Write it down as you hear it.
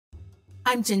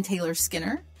I'm Jen Taylor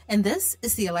Skinner, and this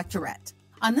is the Electorette.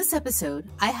 On this episode,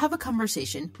 I have a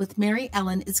conversation with Mary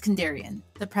Ellen Iskendarian,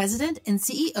 the president and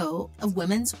CEO of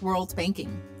Women's World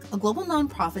Banking, a global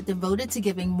nonprofit devoted to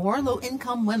giving more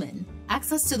low-income women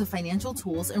access to the financial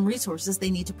tools and resources they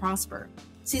need to prosper.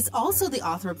 She's also the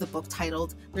author of the book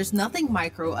titled There's Nothing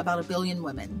Micro About a Billion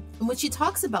Women, in which she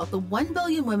talks about the 1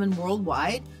 billion women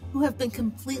worldwide who have been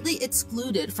completely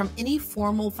excluded from any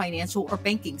formal financial or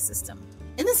banking system.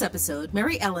 In this episode,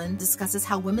 Mary Ellen discusses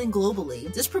how women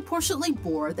globally disproportionately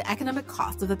bore the economic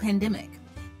cost of the pandemic.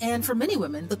 And for many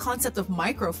women, the concept of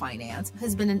microfinance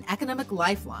has been an economic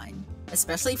lifeline,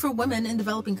 especially for women in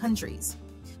developing countries.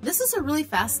 This is a really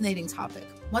fascinating topic,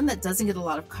 one that doesn't get a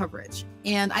lot of coverage.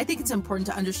 And I think it's important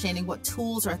to understanding what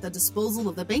tools are at the disposal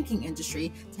of the banking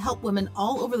industry to help women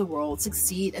all over the world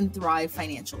succeed and thrive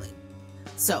financially.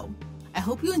 So, I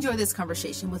hope you enjoy this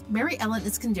conversation with Mary Ellen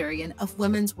Iskendarian of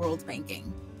Women's World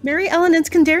Banking. Mary Ellen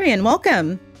Iskendarian,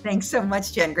 welcome. Thanks so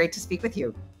much, Jen. Great to speak with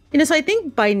you. So I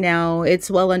think by now it's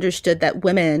well understood that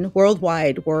women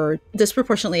worldwide were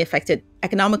disproportionately affected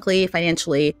economically,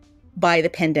 financially by the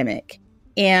pandemic.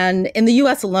 And in the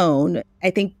US alone, I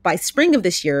think by spring of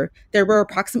this year, there were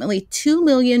approximately 2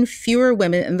 million fewer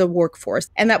women in the workforce.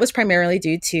 And that was primarily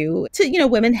due to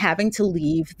women having to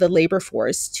leave the labor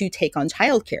force to take on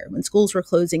childcare when schools were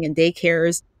closing and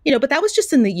daycares, but that was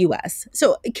just in the US.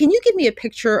 So can you give me a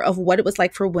picture of what it was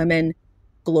like for women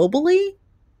globally?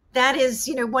 That is,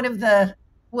 one of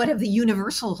the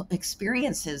universal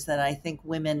experiences that I think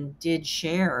women did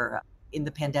share in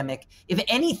the pandemic. If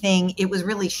anything, it was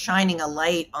really shining a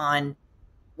light on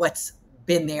what's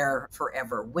been there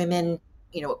forever. Women,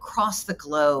 across the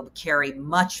globe carry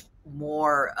much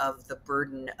more of the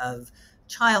burden of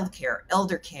childcare,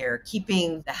 elder care,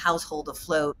 keeping the household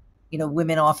afloat.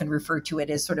 Women often refer to it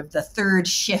as sort of the third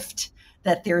shift,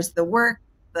 that there's the work,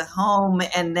 the home,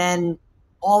 and then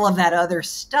all of that other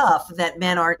stuff that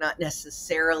men are not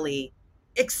necessarily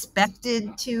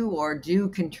expected to or do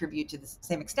contribute to the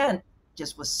same extent.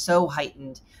 Just was so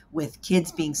heightened with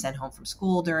kids being sent home from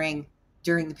school during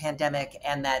the pandemic,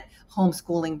 and that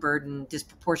homeschooling burden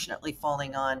disproportionately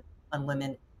falling on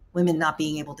women not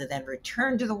being able to then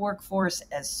return to the workforce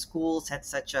as schools had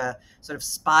such a sort of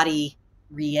spotty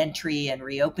reentry and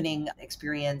reopening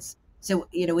experience. So,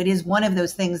 it is one of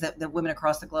those things that women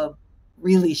across the globe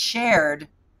really shared.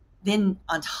 Then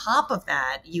on top of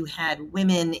that, you had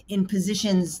women in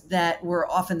positions that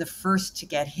were often the first to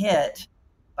get hit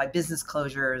by business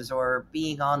closures or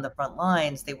being on the front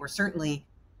lines. They were certainly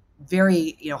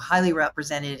very, highly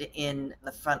represented in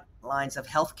the front lines of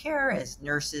healthcare as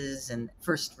nurses and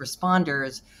first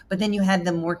responders. But then you had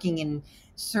them working in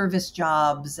service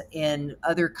jobs in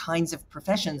other kinds of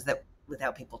professions that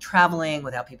without people traveling,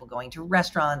 without people going to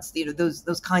restaurants,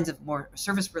 those kinds of more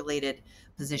service related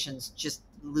positions, just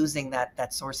losing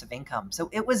that source of income. So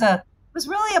it was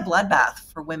really a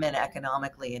bloodbath for women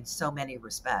economically in so many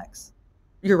respects.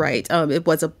 You're right. It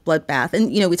was a bloodbath.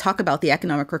 And, we talk about the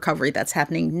economic recovery that's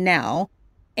happening now.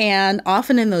 And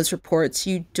often in those reports,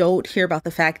 you don't hear about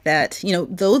the fact that,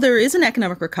 though there is an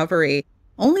economic recovery,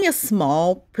 only a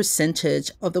small percentage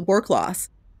of the work loss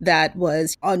that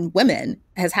was on women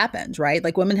has happened, right?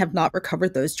 Like women have not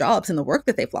recovered those jobs and the work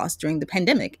that they've lost during the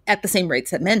pandemic at the same rates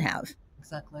that men have.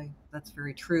 Exactly. That's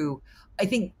very true. I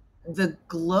think the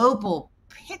global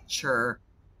picture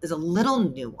is a little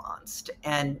nuanced,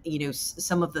 and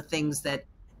some of the things that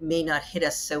may not hit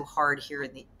us so hard here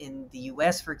in the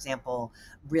US, for example,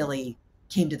 really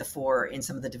came to the fore in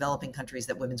some of the developing countries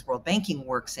that Women's World Banking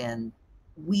works in.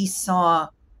 We saw,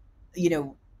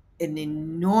 an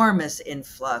enormous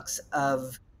influx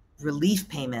of relief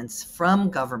payments from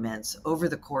governments over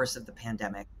the course of the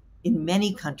pandemic. In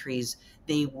many countries,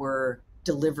 they were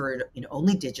delivered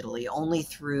only digitally, only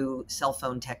through cell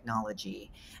phone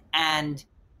technology. And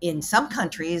in some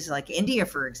countries, like India,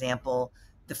 for example,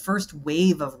 the first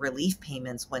wave of relief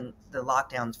payments when the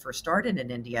lockdowns first started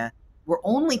in India were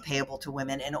only payable to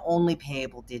women and only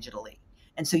payable digitally.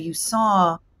 And so you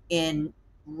saw in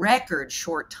record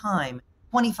short time,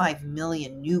 25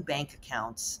 million new bank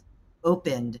accounts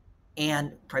opened,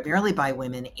 and primarily by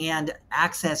women, and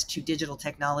access to digital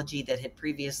technology that had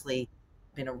previously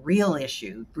been a real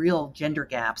issue, real gender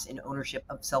gaps in ownership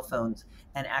of cell phones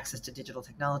and access to digital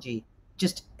technology,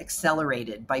 just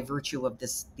accelerated by virtue of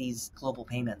these global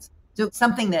payments. So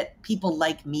something that people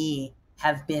like me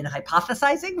have been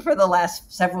hypothesizing for the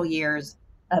last several years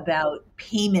about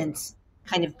payments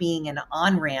kind of being an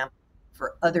on-ramp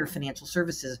for other financial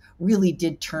services really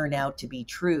did turn out to be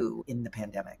true in the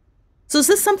pandemic. So is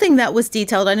this something that was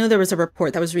detailed? I know there was a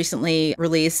report that was recently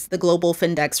released, the Global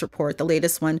Findex report, the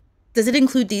latest one, Does it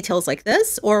include details like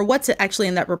this, or what's actually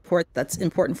in that report that's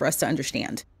important for us to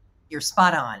understand? You're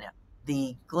spot on.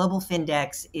 The Global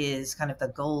Findex is kind of the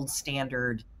gold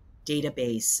standard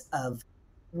database of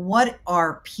what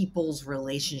are people's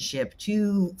relationship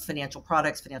to financial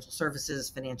products, financial services,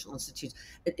 financial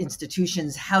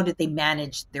institutions. How did they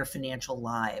manage their financial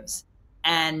lives?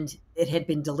 And it had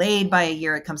been delayed by a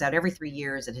year. It comes out every 3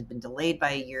 years. It had been delayed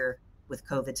by a year with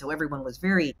COVID. So everyone was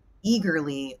very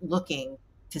eagerly looking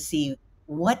to see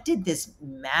what did this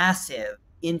massive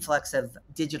influx of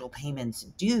digital payments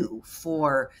do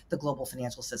for the global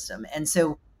financial system. And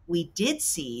so we did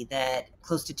see that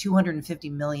close to 250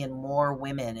 million more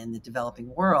women in the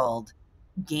developing world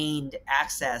gained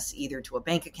access either to a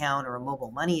bank account or a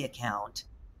mobile money account.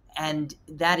 And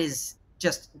that's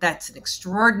an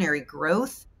extraordinary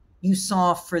growth. You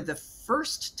saw for the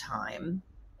first time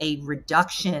a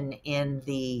reduction in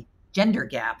the gender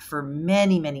gap. For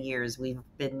many, many years, we've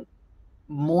been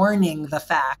mourning the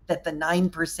fact that the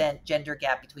 9% gender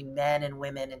gap between men and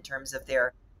women in terms of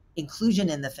their inclusion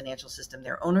in the financial system,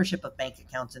 their ownership of bank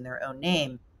accounts in their own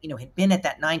name, had been at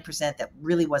that 9% that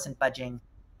really wasn't budging.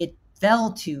 It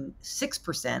fell to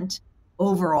 6%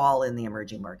 overall in the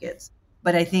emerging markets.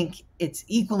 But I think it's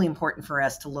equally important for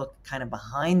us to look kind of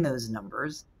behind those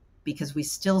numbers, because we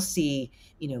still see,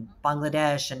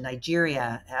 Bangladesh and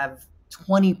Nigeria have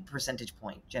 20 percentage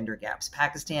point gender gaps,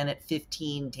 Pakistan at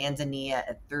 15, Tanzania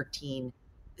at 13.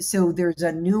 So there's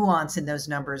a nuance in those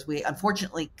numbers. We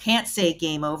unfortunately can't say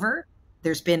game over.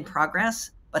 There's been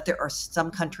progress, but there are some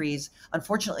countries,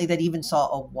 unfortunately, that even saw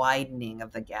a widening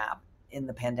of the gap in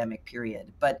the pandemic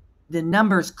period. But the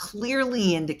numbers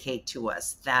clearly indicate to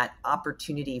us that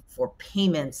opportunity for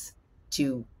payments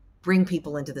to bring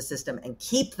people into the system and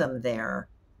keep them there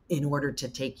in order to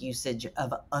take usage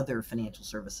of other financial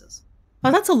services.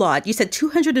 Well, that's a lot. You said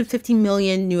 250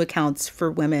 million new accounts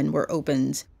for women were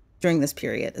opened during this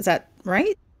period. Is that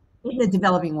right? In the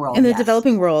developing world, In the yes.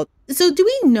 developing world. So do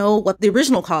we know what the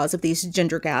original cause of these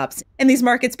gender gaps and these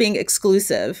markets being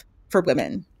exclusive for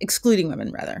women, excluding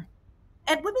women, rather?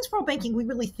 At Women's World Banking, we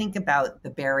really think about the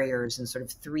barriers in sort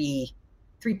of three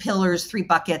pillars, three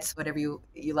buckets, whatever you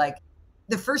like.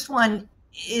 The first one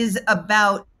is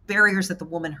about barriers that the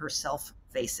woman herself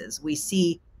faces. We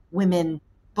see women,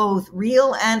 both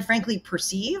real and frankly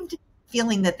perceived,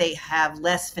 feeling that they have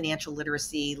less financial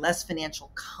literacy, less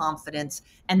financial confidence.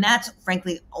 And that's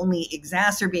frankly only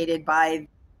exacerbated by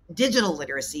digital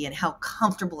literacy and how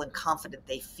comfortable and confident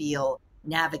they feel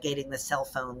navigating the cell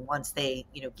phone once they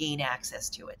gain access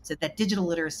to it. So that digital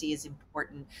literacy is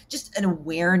important. Just an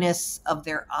awareness of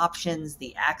their options,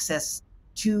 the access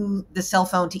to the cell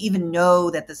phone, to even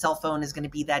know that the cell phone is going to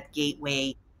be that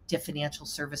gateway to financial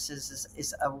services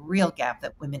is a real gap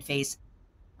that women face.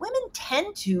 Women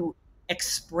tend to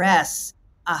express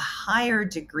a higher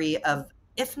degree of,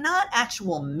 if not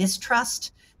actual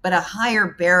mistrust, but a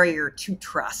higher barrier to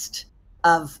trust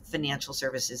of financial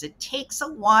services. It takes a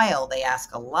while. They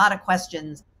ask a lot of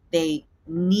questions. They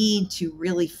need to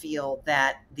really feel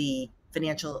that the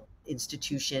financial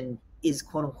institution is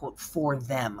quote unquote for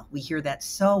them. We hear that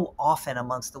so often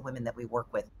amongst the women that we work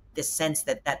with, this sense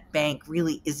that that bank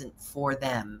really isn't for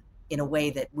them in a way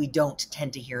that we don't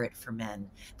tend to hear it for men.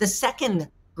 The second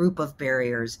group of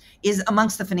barriers is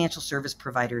amongst the financial service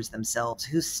providers themselves,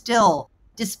 who still,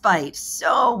 despite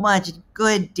so much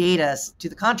good data to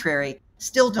the contrary,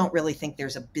 still don't really think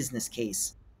there's a business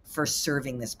case for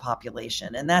serving this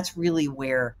population. And that's really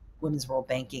where Women's World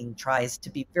Banking tries to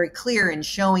be very clear in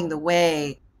showing the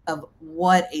way of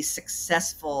what a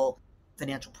successful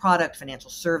financial product,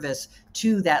 financial service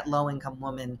to that low-income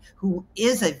woman who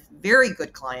is a very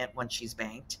good client once she's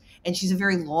banked, and she's a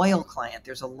very loyal client.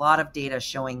 There's a lot of data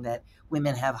showing that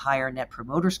women have higher net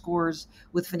promoter scores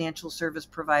with financial service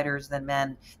providers than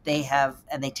men. They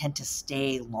tend to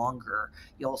stay longer.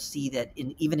 You'll see that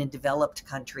even in developed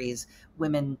countries,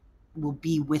 women will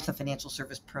be with a financial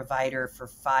service provider for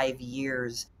 5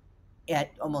 years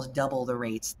at almost double the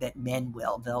rates that men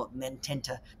will. Men tend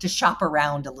to shop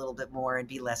around a little bit more and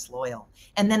be less loyal.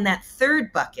 And then that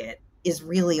third bucket is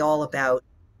really all about,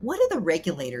 what are the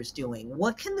regulators doing?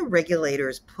 What can the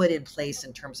regulators put in place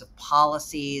in terms of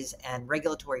policies and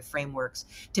regulatory frameworks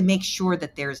to make sure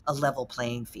that there's a level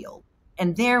playing field?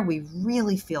 And there we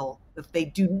really feel, if they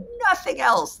do nothing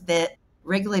else, that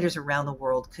regulators around the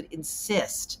world could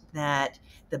insist that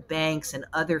the banks and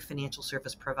other financial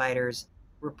service providers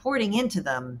reporting into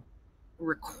them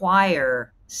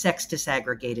require sex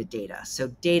disaggregated data. So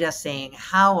data saying,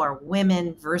 how are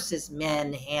women versus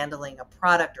men handling a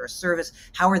product or a service?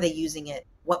 How are they using it?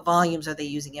 What volumes are they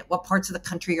using it? What parts of the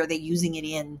country are they using it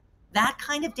in? That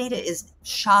kind of data is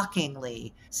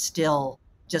shockingly still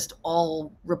just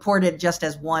all reported just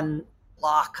as one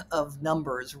block of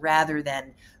numbers rather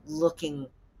than looking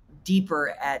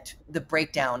deeper at the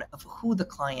breakdown of who the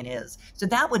client is. So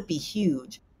that would be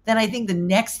huge. Then I think the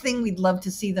next thing we'd love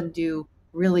to see them do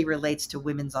really relates to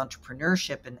women's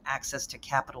entrepreneurship and access to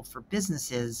capital for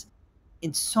businesses.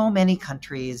 In so many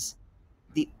countries,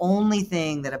 the only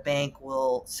thing that a bank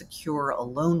will secure a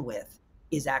loan with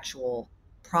is actual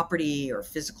property or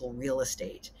physical real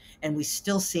estate. And we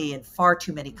still see in far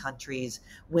too many countries,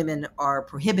 women are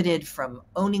prohibited from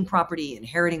owning property,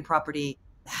 inheriting property,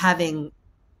 having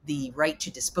the right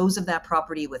to dispose of that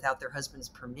property without their husband's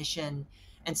permission.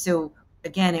 And so,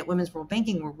 again, at Women's World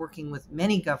Banking, we're working with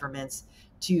many governments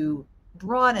to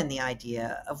broaden the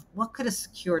idea of what could a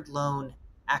secured loan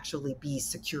actually be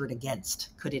secured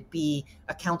against. Could it be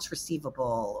accounts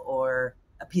receivable or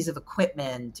a piece of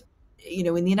equipment?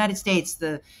 In the United States,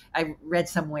 I read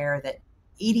somewhere that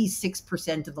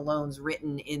 86% of the loans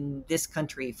written in this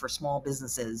country for small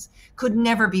businesses could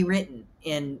never be written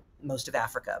in most of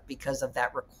Africa because of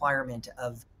that requirement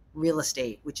of real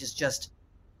estate, which is just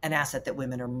an asset that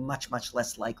women are much, much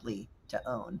less likely to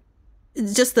own.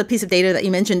 Just the piece of data that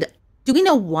you mentioned, do we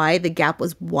know why the gap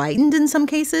was widened in some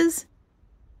cases?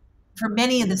 For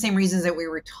many of the same reasons that we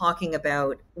were talking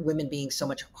about women being so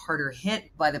much harder hit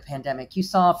by the pandemic. You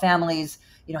saw families,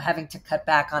 having to cut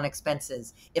back on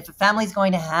expenses. If a family's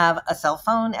going to have a cell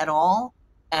phone at all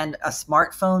and a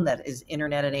smartphone that is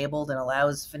internet enabled and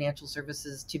allows financial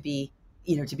services to be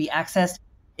accessed,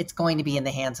 it's going to be in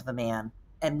the hands of a man.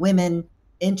 And women,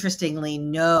 interestingly,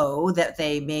 know that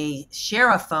they may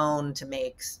share a phone to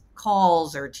make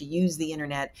calls or to use the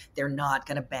internet. They're not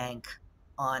going to bank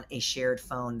on a shared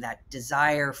phone. That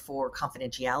desire for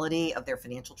confidentiality of their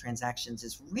financial transactions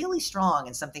is really strong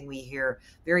and something we hear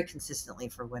very consistently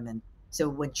for women. So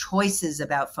when choices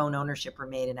about phone ownership are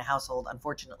made in a household,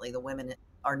 unfortunately, the women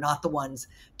are not the ones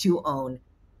to own.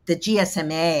 The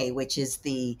GSMA, which is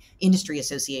the industry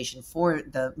association for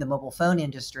the mobile phone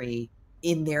industry,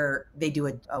 they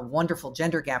do a wonderful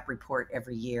gender gap report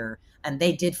every year. And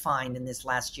they did find in this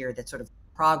last year that sort of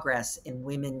progress in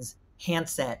women's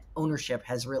handset ownership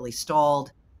has really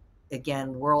stalled.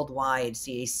 Again, worldwide,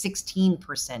 see a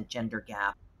 16% gender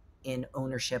gap in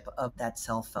ownership of that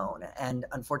cell phone. And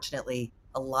unfortunately,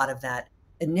 a lot of that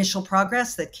initial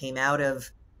progress that came out of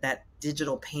that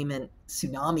digital payment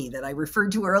tsunami that I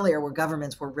referred to earlier, where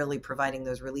governments were really providing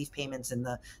those relief payments in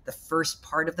the first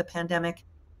part of the pandemic,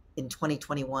 in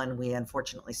 2021, we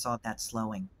unfortunately saw that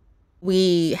slowing.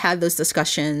 We had those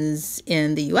discussions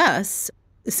in the US,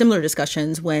 similar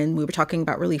discussions when we were talking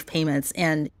about relief payments.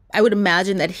 And I would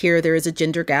imagine that here there is a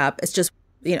gender gap. It's just,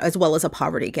 as well as a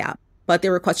poverty gap. But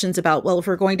there were questions about, well, if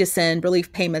we're going to send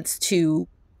relief payments to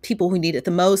people who need it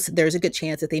the most, there's a good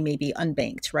chance that they may be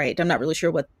unbanked, right? I'm not really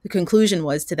sure what the conclusion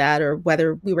was to that or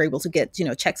whether we were able to get,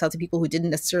 checks out to people who didn't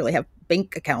necessarily have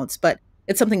bank accounts. But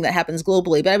it's something that happens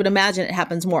globally. But I would imagine it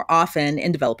happens more often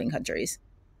in developing countries.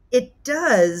 It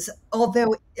does.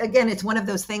 Although, again, it's one of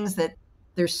those things that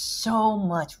there's so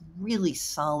much really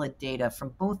solid data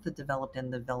from both the developed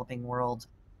and the developing world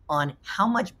on how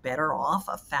much better off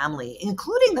a family,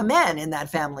 including the men in that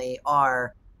family,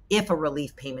 are if a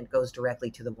relief payment goes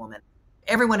directly to the woman.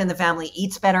 Everyone in the family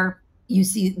eats better. You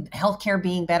see healthcare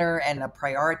being better and a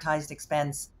prioritized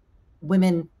expense.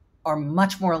 Women are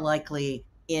much more likely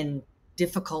in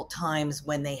difficult times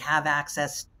when they have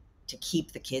access to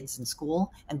keep the kids in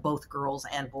school, and both girls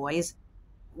and boys.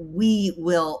 We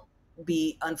will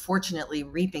be unfortunately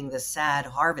reaping the sad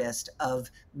harvest of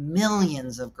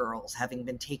millions of girls having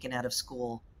been taken out of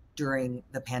school during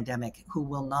the pandemic who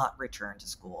will not return to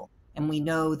school. And we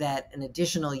know that an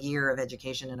additional year of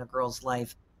education in a girl's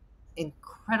life,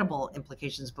 incredible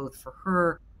implications both for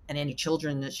her and any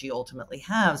children that she ultimately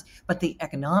has, but the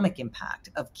economic impact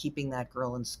of keeping that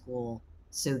girl in school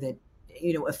so that,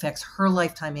 affects her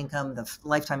lifetime income, the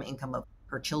lifetime income of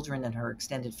her children and her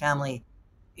extended family.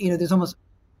 There's almost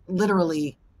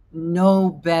literally no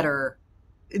better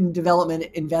development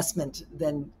investment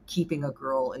than keeping a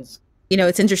girl in school.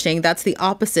 It's interesting. That's the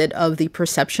opposite of the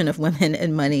perception of women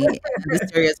and money, the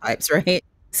stereotypes, right?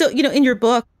 So, in your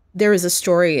book, there is a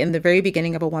story in the very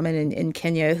beginning of a woman in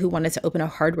Kenya who wanted to open a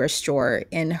hardware store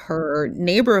in her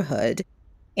neighborhood.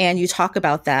 And you talk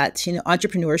about that,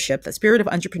 entrepreneurship, the spirit of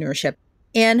entrepreneurship,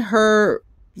 and her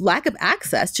lack of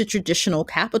access to traditional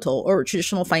capital or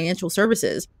traditional financial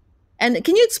services. And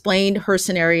can you explain her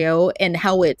scenario and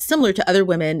how it's similar to other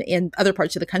women in other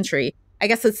parts of the country? I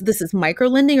guess this is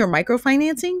microlending or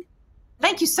microfinancing?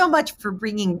 Thank you so much for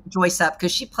bringing Joyce up,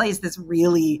 because she plays this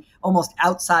really almost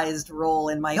outsized role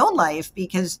in my own life,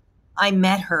 because I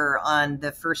met her on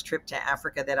the first trip to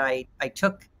Africa that I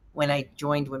took when I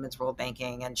joined Women's World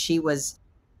Banking. And she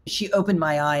opened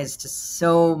my eyes to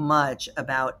so much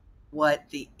about what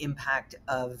the impact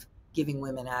of giving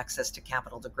women access to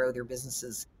capital to grow their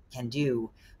businesses can do.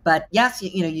 But yes,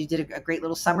 you did a great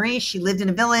little summary. She lived in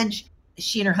a village.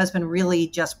 She and her husband really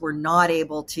just were not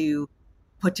able to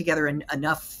put together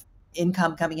enough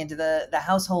income coming into the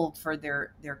household for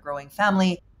their growing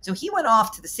family. So he went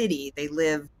off to the city. They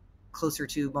live closer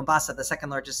to Mombasa, the second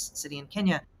largest city in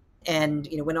Kenya, and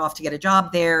went off to get a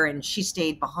job there. And she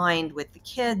stayed behind with the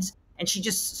kids. And she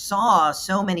just saw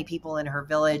so many people in her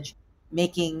village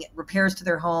making repairs to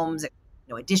their homes,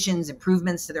 additions,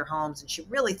 improvements to their homes. And she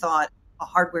really thought a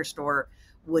hardware store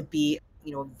would be,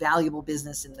 a valuable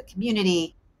business in the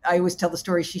community. I always tell the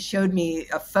story. She showed me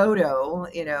a photo,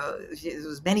 it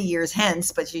was many years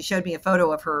hence, but she showed me a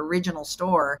photo of her original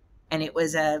store. And it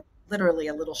was literally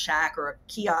a little shack or a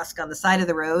kiosk on the side of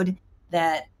the road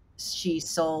that she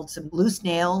sold some loose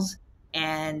nails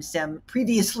and some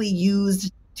previously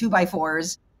used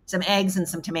 2x4s, some eggs and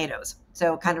some tomatoes.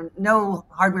 So kind of no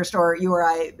hardware store you or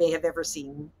I may have ever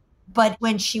seen. But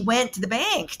when she went to the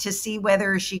bank to see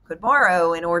whether she could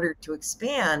borrow in order to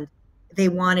expand, they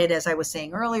wanted, as I was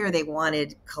saying earlier, they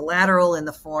wanted collateral in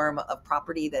the form of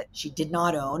property that she did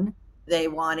not own. They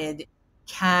wanted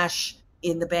cash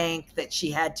in the bank that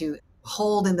she had to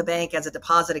hold in the bank as a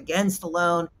deposit against the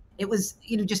loan. It was,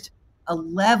 just a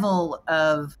level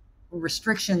of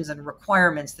restrictions and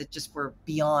requirements that just were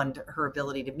beyond her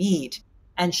ability to meet.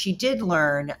 And she did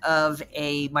learn of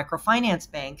a microfinance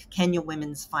bank, Kenya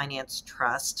Women's Finance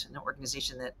Trust, an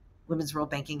organization that Women's World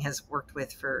Banking has worked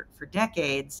with for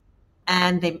decades.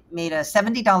 And they made a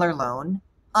 $70 loan,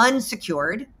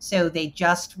 unsecured. So they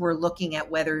just were looking at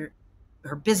whether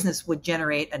her business would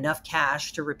generate enough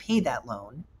cash to repay that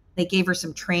loan. They gave her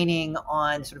some training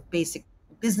on sort of basic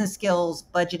business skills,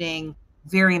 budgeting,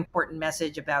 very important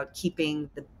message about keeping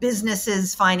the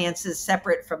business's finances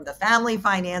separate from the family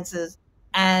finances.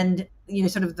 And,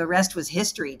 sort of the rest was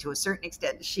history to a certain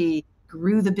extent. She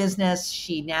grew the business.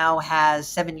 She now has,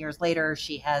 7 years later,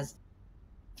 she has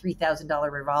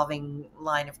 $3,000 revolving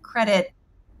line of credit.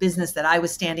 Business that I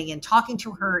was standing in talking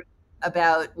to her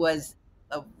about was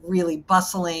a really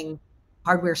bustling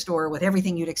hardware store with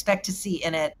everything you'd expect to see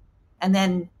in it. And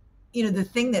then, the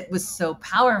thing that was so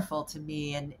powerful to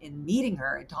me in meeting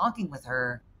her and talking with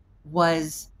her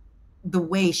was the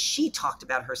way she talked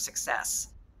about her success.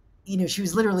 She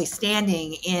was literally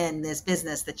standing in this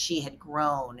business that she had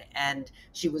grown, and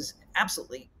she was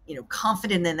absolutely,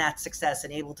 confident in that success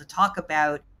and able to talk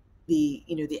about the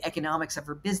economics of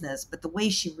her business. But the way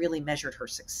she really measured her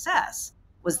success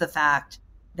was the fact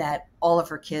that all of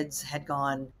her kids had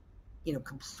gone,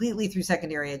 completely through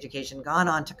secondary education, gone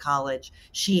on to college.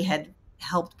 She had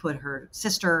helped put her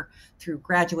sister through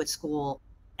graduate school.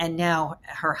 And now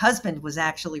her husband was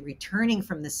actually returning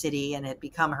from the city and had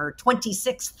become her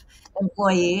 26th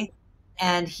employee.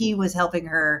 And he was helping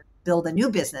her build a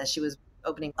new business. She was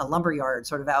opening a lumber yard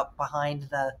sort of out behind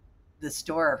the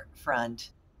storefront.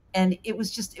 And it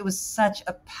was such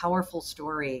a powerful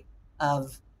story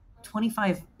of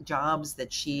 25 jobs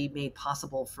that she made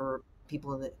possible for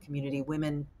people in the community.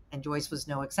 Women, and Joyce was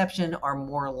no exception, are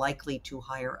more likely to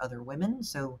hire other women.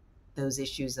 So those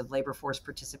issues of labor force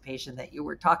participation that you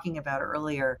were talking about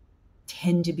earlier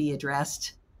tend to be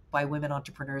addressed by women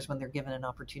entrepreneurs when they're given an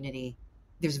opportunity.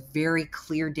 There's very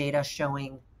clear data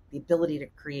showing the ability to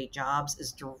create jobs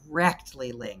is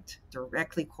directly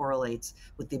correlates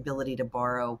with the ability to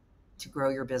borrow to grow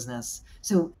your business.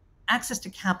 So access to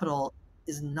capital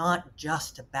is not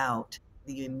just about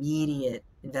the immediate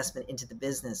investment into the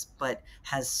business, but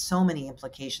has so many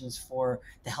implications for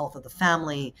the health of the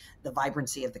family, the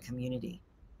vibrancy of the community.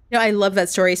 I love that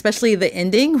story, especially the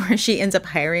ending where she ends up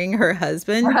hiring her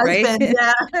husband, right?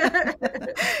 Yeah.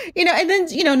 And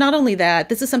then, not only that,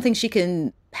 this is something she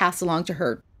can pass along to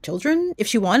her children if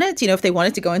she wanted, if they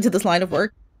wanted to go into this line of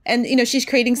work. And, she's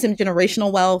creating some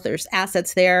generational wealth. There's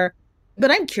assets there.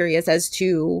 But I'm curious as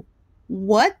to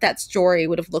what that story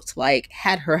would have looked like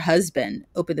had her husband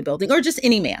opened the building, or just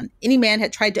any man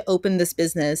had tried to open this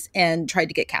business and tried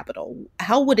to get capital.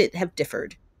 How would it have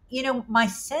differed? My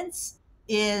sense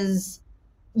is,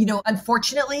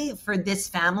 unfortunately for this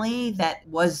family that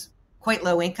was quite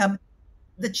low income,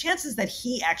 the chances that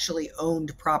he actually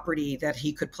owned property that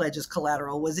he could pledge as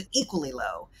collateral was equally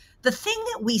low. The thing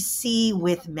that we see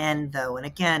with men, though, and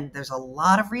again, there's a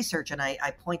lot of research, and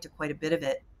I point to quite a bit of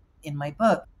it in my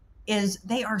book, is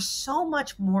they are so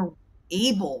much more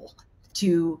able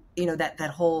to, that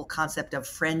whole concept of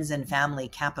friends and family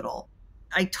capital.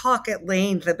 I talk at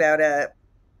length about a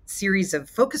series of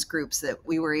focus groups that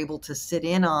we were able to sit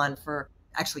in on for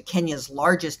actually Kenya's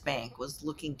largest bank was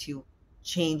looking to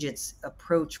change its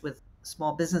approach with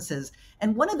small businesses.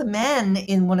 And one of the men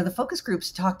in one of the focus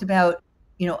groups talked about,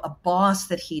 a boss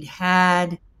that he'd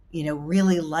had,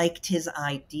 really liked his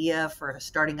idea for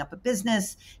starting up a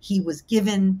business. He was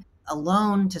given a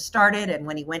loan to start it. And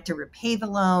when he went to repay the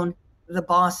loan, the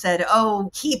boss said,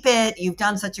 "Oh, keep it. You've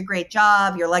done such a great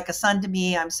job. You're like a son to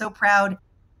me. I'm so proud."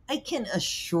 I can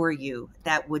assure you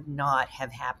that would not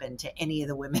have happened to any of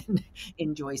the women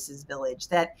in Joyce's village.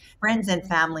 That friends and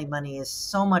family money is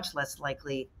so much less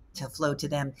likely to flow to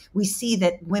them. We see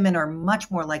that women are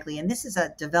much more likely, and this is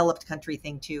a developed country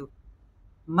thing too,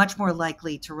 much more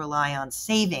likely to rely on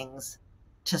savings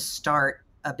to start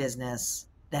a business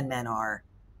than men are.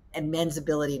 And men's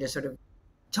ability to sort of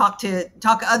talk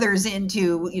others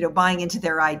into, buying into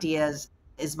their ideas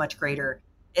is much greater.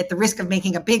 At the risk of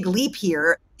making a big leap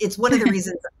here, it's one of the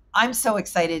reasons I'm so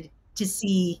excited to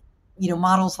see,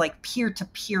 models like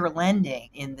peer-to-peer lending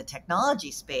in the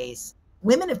technology space.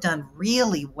 Women have done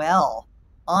really well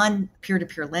on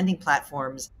peer-to-peer lending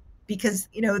platforms because,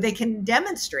 they can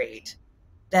demonstrate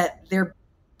that their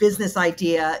business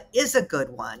idea is a good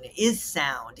one, is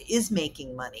sound, is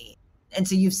making money. And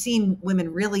so you've seen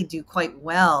women really do quite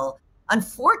well.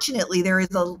 Unfortunately, there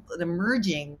is an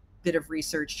emerging bit of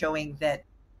research showing that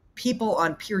people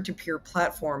on peer-to-peer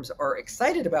platforms are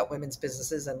excited about women's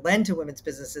businesses and lend to women's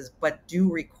businesses, but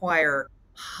do require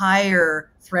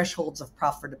higher thresholds of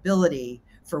profitability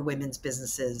for women's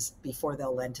businesses before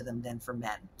they'll lend to them than for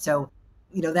men. So,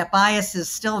 that bias is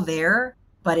still there,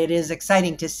 but it is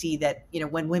exciting to see that,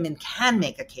 when women can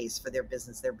make a case for their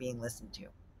business, they're being listened to.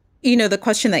 The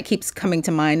question that keeps coming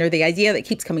to mind, or the idea that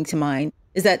keeps coming to mind,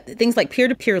 is that things like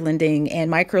peer-to-peer lending and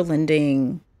micro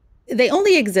lending, they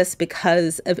only exist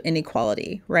because of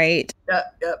inequality, right?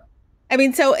 Yep. I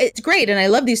mean, so it's great. And I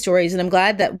love these stories. And I'm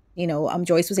glad that,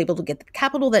 Joyce was able to get the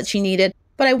capital that she needed.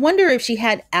 But I wonder if she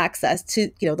had access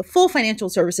to, the full financial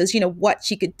services, what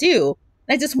she could do.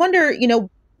 And I just wonder,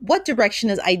 what direction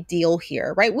is ideal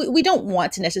here, right? We don't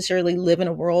want to necessarily live in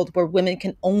a world where women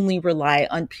can only rely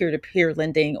on peer-to-peer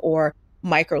lending or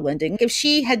micro lending. If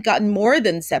she had gotten more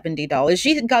than $70,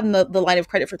 she had gotten the line of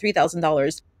credit for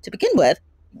 $3,000 to begin with,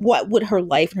 what would her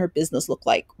life and her business look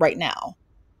like right now?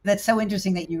 That's so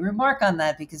interesting that you remark on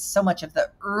that, because so much of the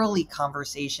early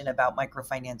conversation about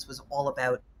microfinance was all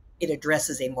about it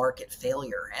addresses a market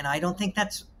failure. And I don't think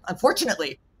that's,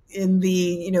 unfortunately, in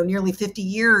the nearly 50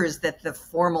 years that the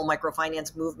formal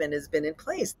microfinance movement has been in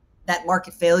place, that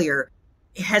market failure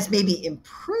has maybe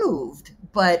improved,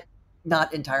 but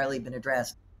not entirely been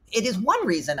addressed. It is one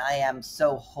reason I am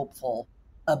so hopeful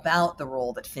about the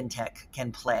role that fintech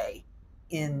can play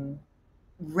in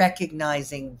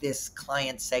recognizing this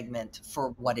client segment for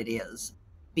what it is.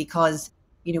 Because,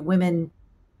 women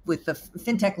with the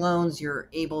fintech loans, you're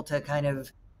able to kind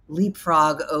of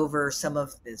leapfrog over some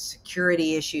of the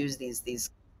security issues, the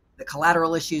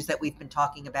collateral issues that we've been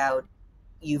talking about.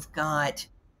 You've got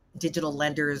digital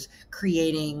lenders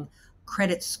creating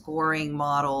credit scoring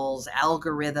models,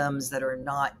 algorithms that are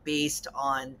not based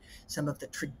on some of the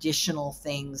traditional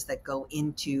things that go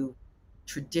into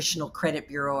traditional credit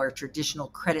bureau or traditional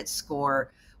credit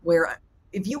score, where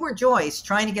if you were Joyce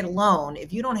trying to get a loan,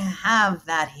 if you don't have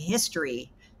that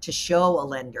history to show a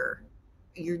lender,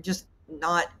 you're just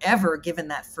not ever given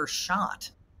that first shot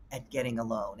at getting a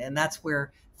loan. And that's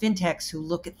where fintechs who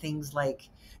look at things like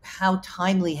how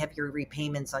timely have your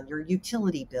repayments on your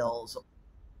utility bills.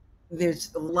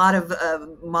 There's a lot of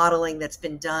modeling that's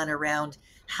been done around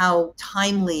how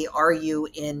timely are you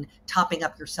in topping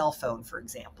up your cell phone, for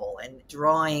example, and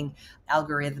drawing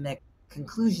algorithmic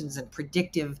conclusions and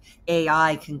predictive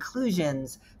AI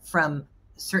conclusions from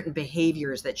certain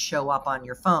behaviors that show up on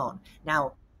your phone.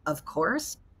 Now, of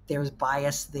course, there's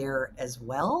bias there as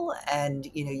well. And,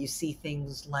 you see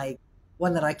things like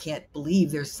one that I can't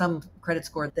believe, there's some credit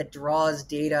score that draws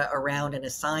data around and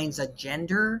assigns a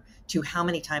gender to how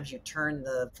many times you turn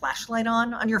the flashlight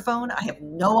on your phone. I have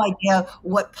no idea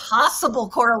what possible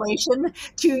correlation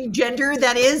to gender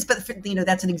that is, but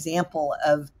that's an example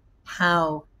of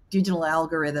how digital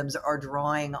algorithms are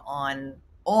drawing on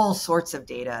all sorts of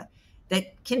data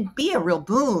that can be a real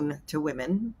boon to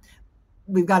women.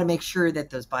 We've got to make sure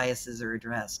that those biases are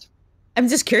addressed. I'm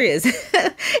just curious.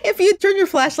 If you turn your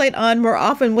flashlight on more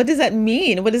often, what does that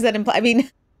mean? What does that imply? I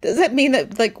mean, does that mean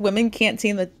that women can't see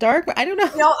in the dark? I don't know.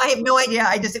 No, I have no idea.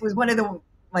 It was one of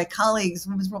my colleagues,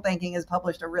 Women's World Banking has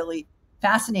published a really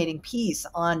fascinating piece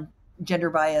on gender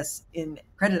bias in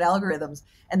credit algorithms.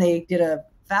 And they did a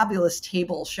fabulous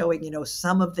table showing,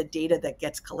 some of the data that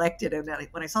gets collected. And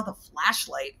when I saw the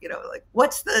flashlight, like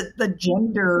what's the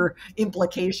gender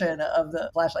implication of the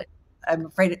flashlight? I'm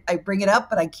afraid I bring it up,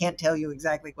 but I can't tell you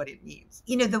exactly what it means.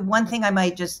 The one thing I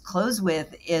might just close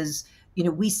with is,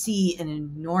 we see an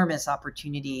enormous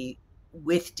opportunity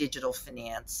with digital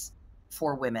finance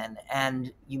for women.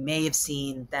 And you may have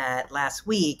seen that last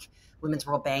week, Women's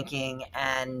World Banking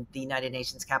and the United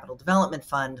Nations Capital Development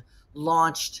Fund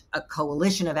launched a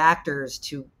coalition of actors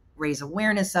to raise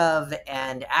awareness of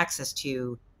and access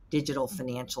to digital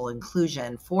financial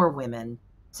inclusion for women.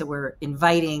 So we're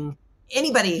inviting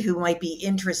anybody who might be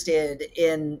interested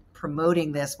in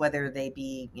promoting this, whether they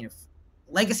be,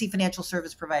 legacy financial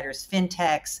service providers,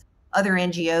 fintechs, other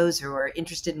NGOs who are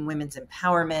interested in women's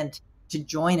empowerment, to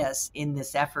join us in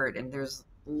this effort. And there's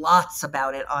lots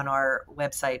about it on our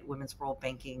website,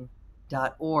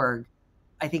 womensworldbanking.org.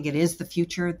 I think it is the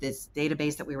future. This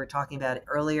database that we were talking about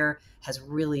earlier has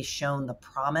really shown the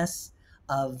promise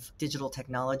of digital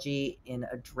technology in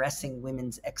addressing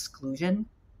women's exclusion.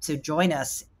 So join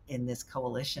us in this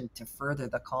coalition to further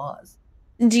the cause.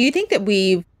 Do you think that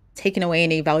we've taken away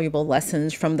any valuable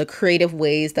lessons from the creative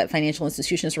ways that financial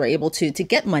institutions were able to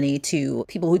get money to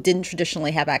people who didn't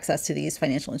traditionally have access to these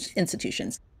financial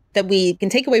institutions, that we can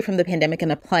take away from the pandemic and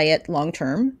apply it long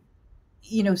term?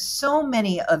 So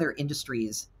many other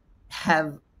industries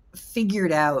have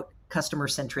figured out customer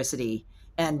centricity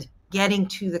and getting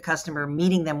to the customer,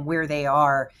 meeting them where they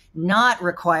are, not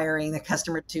requiring the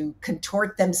customer to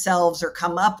contort themselves or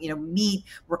come up, meet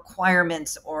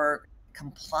requirements or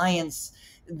compliance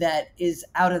that is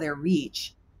out of their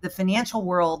reach. The financial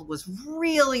world was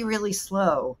really, really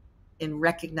slow in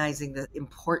recognizing the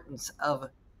importance of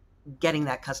getting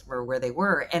that customer where they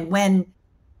were. And when,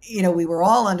 we were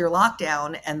all under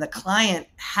lockdown and the client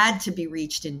had to be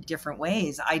reached in different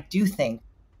ways, I do think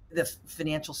the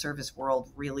financial service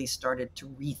world really started to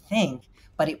rethink,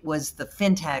 but it was the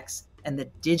fintechs and the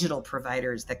digital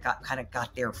providers that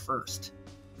got there first.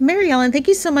 Mary Ellen, thank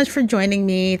you so much for joining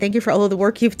me. Thank you for all of the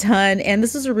work you've done. And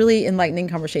this is a really enlightening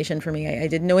conversation for me. I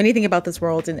didn't know anything about this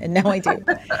world, and now I do.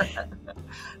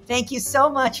 Thank you so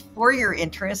much for your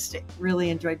interest. Really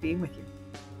enjoyed being with you.